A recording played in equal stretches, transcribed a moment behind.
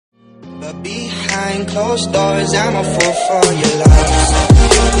Behind closed doors, I'm a fool for your love.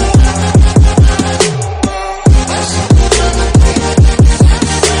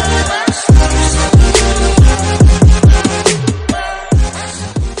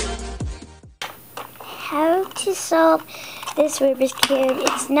 How to solve this Rubik's Cube.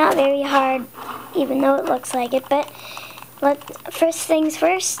 It's not very hard, even though it looks like it, but first things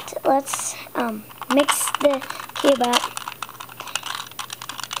first, let's mix the cube up.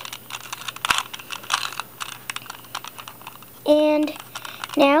 And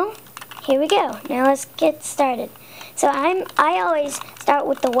now, here we go. Now let's get started. So I always start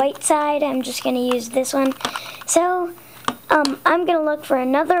with the white side. I'm just going to use this one. So I'm going to look for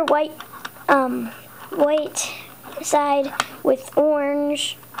another white side with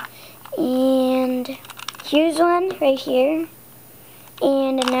orange, and here's one right here,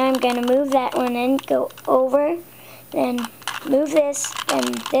 and now I'm going to move that one and go over, then move this,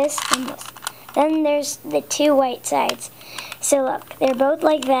 and this, and this. Then there's the two white sides. So look, they're both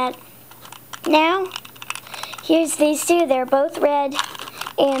like that. Now, here's these two. They're both red,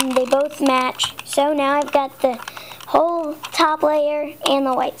 and they both match. So now I've got the whole top layer and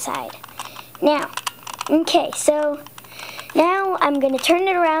the white side. Now, okay, so now I'm going to turn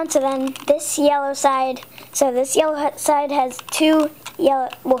it around, so then this yellow side, so this yellow side has two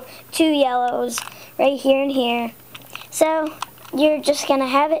yellows right here and here. So you're just going to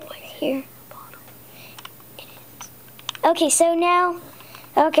have it here. Okay, so now,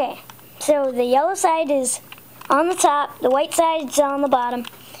 so the yellow side is on the top, the white side is on the bottom.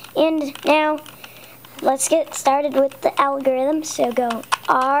 And now, let's get started with the algorithm. So go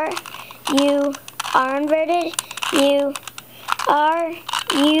R, U, R inverted, U, R,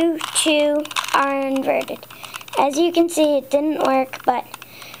 U, 2, R inverted. As you can see, it didn't work, but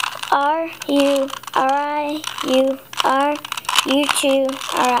R, U, R, I, U, R, U, 2,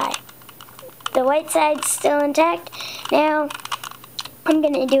 R, I. The white side's still intact. Now, I'm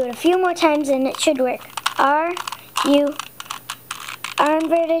going to do it a few more times and it should work. R, U, R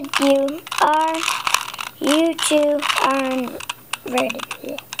inverted, U, R, U, 2, R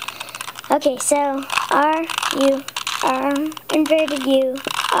inverted. Okay, so R, U, R inverted, U,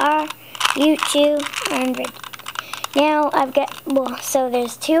 R, U, 2, R inverted. Now I've got, so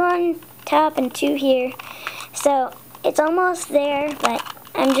there's two on top and two here. So it's almost there, but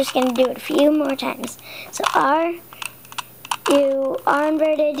I'm just going to do it a few more times. So R, U, R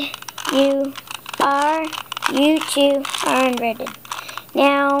inverted, U, R, U, 2, R inverted.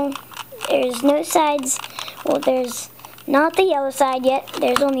 Now, there's no sides. Well, there's not the yellow side yet.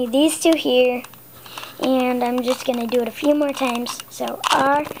 There's only these two here. And I'm just going to do it a few more times. So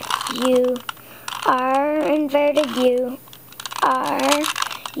R, U, R inverted, U, R,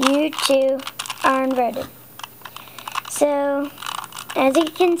 U, 2, R inverted. So, as you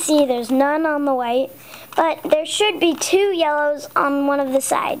can see, there's none on the white, but there should be two yellows on one of the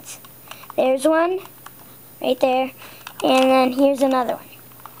sides. There's one right there, and then here's another one.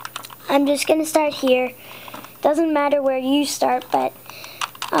 I'm just going to start here. Doesn't matter where you start, but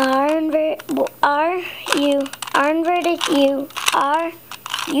R, U, R inverted, U, R,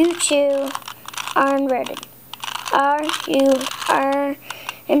 U, 2, R inverted. R, U, R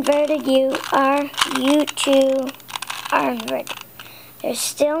inverted, U, R, U, 2, R inverted. There's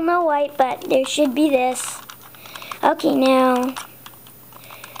still no white, but there should be this. Okay, now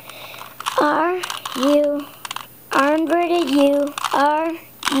R, U, R inverted, U, R,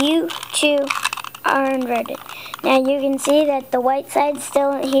 U, 2, R inverted. Now you can see that the white side's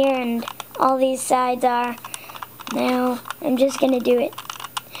still here and all these sides are. Now I'm just going to do it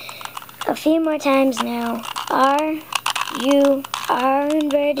a few more times now. R, U, R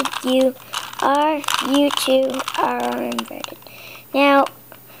inverted, U, R, U, 2, R inverted. Now,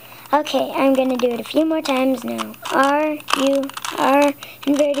 okay, I'm going to do it a few more times now. R, U, R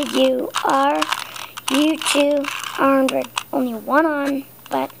inverted, U, R, U, 2, R inverted. Only one on,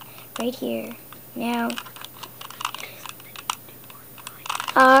 but right here. Now,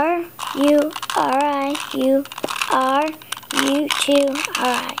 R, U, R, I, U, R, U, 2, R,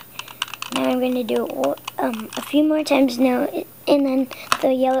 I. Now I'm going to do it a few more times now, and then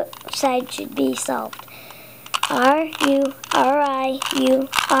the yellow side should be solved. R, U, R, I, U,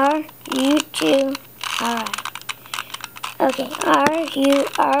 R, U, 2, R, I. Okay, R, U,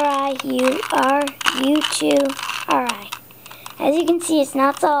 R, I, U, R, U, 2, R, I. As you can see, it's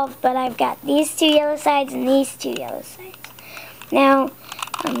not solved, but I've got these two yellow sides and these two yellow sides. Now,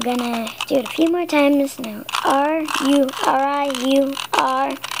 I'm going to do it a few more times now. R, U, R, I, U,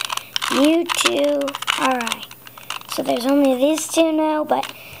 R, U, 2, R, I. So there's only these two now,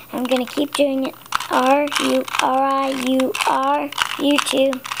 but I'm going to keep doing it. R, U, R, I, U, R, U,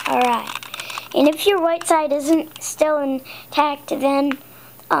 2, R, I. And if your white side isn't still intact, then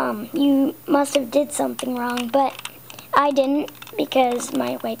you must have did something wrong, but I didn't because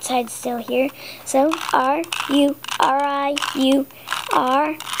my white side's still here. So R, U, R, I, U,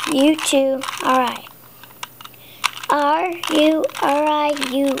 R, U, 2, R, I. R, U, R, I,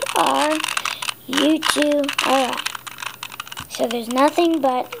 U, R, U, 2, R, I. So there's nothing,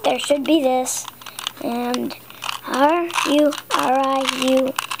 but there should be this. And R, U, R, I,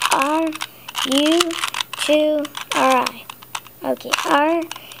 U, R, U, 2, R, I. Okay, R,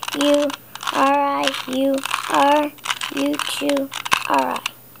 U, R, I, U, R, U, 2, R, I.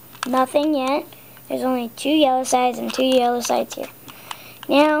 Nothing yet. There's only 2 yellow sides and 2 yellow sides here.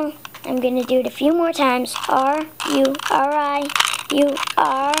 Now, I'm going to do it a few more times. R, U, R, I, U,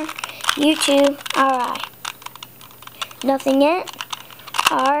 R, U, 2, R, I. Nothing yet.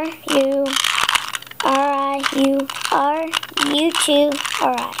 R, U, R, I, U, R, U, 2,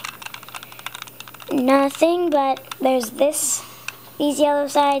 R, I. Nothing, but there's these yellow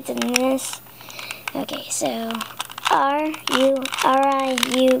sides and this. Okay, so R, U, R, I,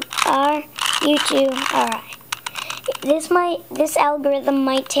 U, R, U, 2, R, I. This algorithm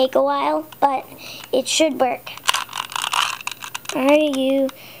might take a while, but it should work. R, U,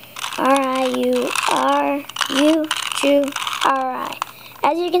 R, I, U, R, U, 2, R, I.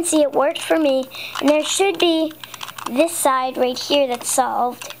 As you can see, it worked for me, and there should be this side right here that's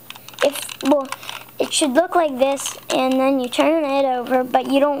solved. It should look like this, and then you turn it over,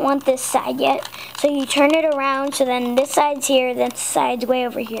 but you don't want this side yet. So you turn it around, so then this side's here, this side's way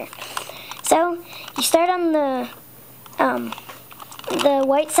over here. So you start on the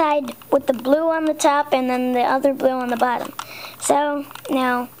white side with the blue on the top, and then the other blue on the bottom. So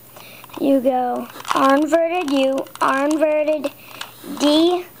now you go R inverted U, R inverted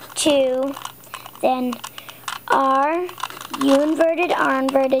D2, then R, U inverted, R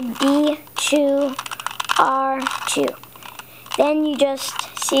inverted, D2, R2. Then you just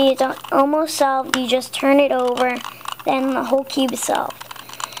see it's almost solved. You just turn it over, then the whole cube is solved.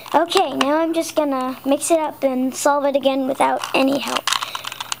 Okay, now I'm just gonna mix it up and solve it again without any help.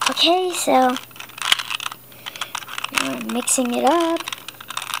 Okay, so now I'm mixing it up.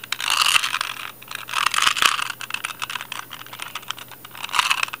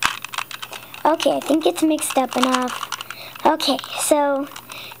 Okay, I think it's mixed up enough. Okay, so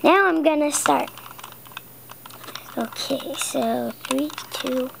now I'm gonna start. Okay, so 3,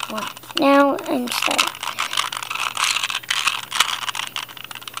 2, 1. Now I'm starting.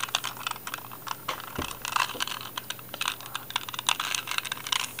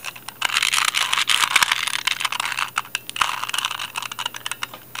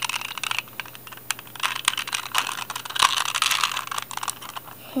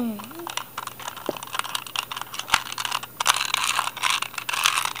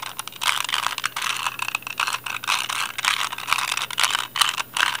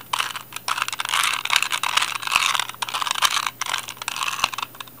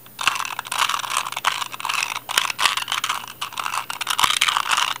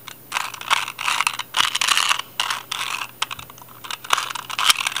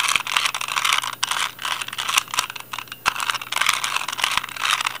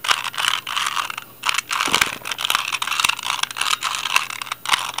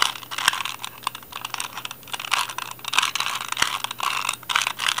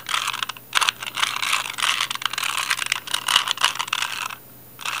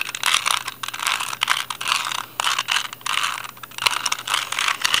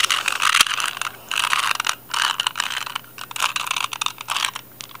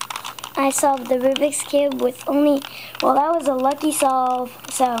 I solved the Rubik's Cube with only, well, that was a lucky solve,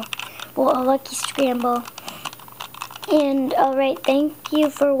 a lucky scramble. And, alright, thank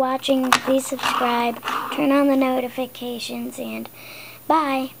you for watching. Please subscribe, turn on the notifications, and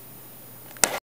bye.